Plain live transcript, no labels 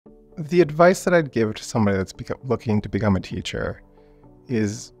The advice that I'd give to somebody that's looking to become a teacher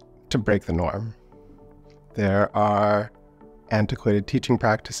is to break the norm. There are antiquated teaching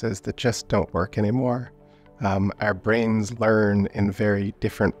practices that just don't work anymore. Our brains learn in very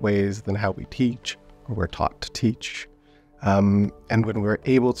different ways than how we teach or we're taught to teach. And when we're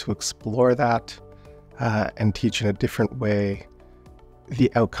able to explore that and teach in a different way,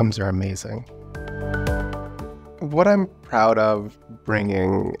 the outcomes are amazing. What I'm proud of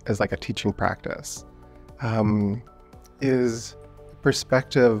bringing as like a teaching practice is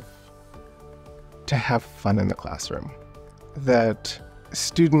perspective to have fun in the classroom. That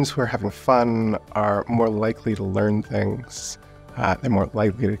students who are having fun are more likely to learn things. They're more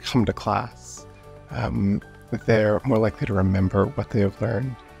likely to come to class. They're more likely to remember what they have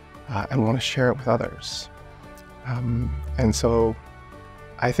learned and want to share it with others. And so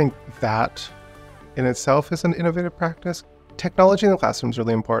I think that in itself is an innovative practice. Technology in the classroom is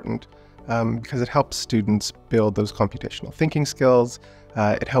really important because it helps students build those computational thinking skills.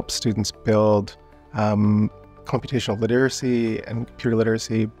 It helps students build computational literacy and computer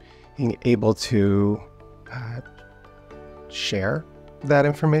literacy, being able to share that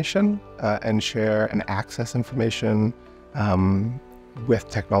information and share and access information with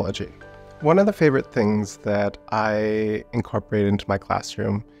technology. One of the favorite things that I incorporate into my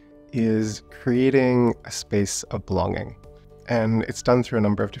classroom is creating a space of belonging. And it's done through a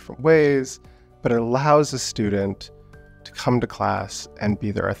number of different ways, but it allows a student to come to class and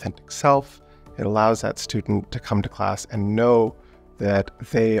be their authentic self. It allows that student to come to class and know that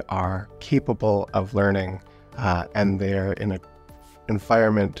they are capable of learning and they're in an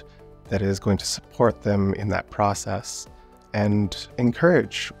environment that is going to support them in that process and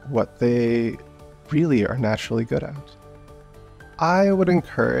encourage what they really are naturally good at. I would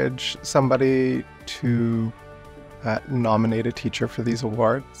encourage somebody to nominate a teacher for these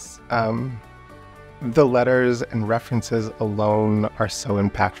awards. The letters and references alone are so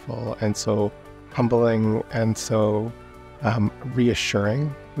impactful and so humbling and so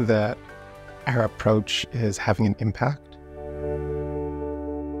reassuring that our approach is having an impact.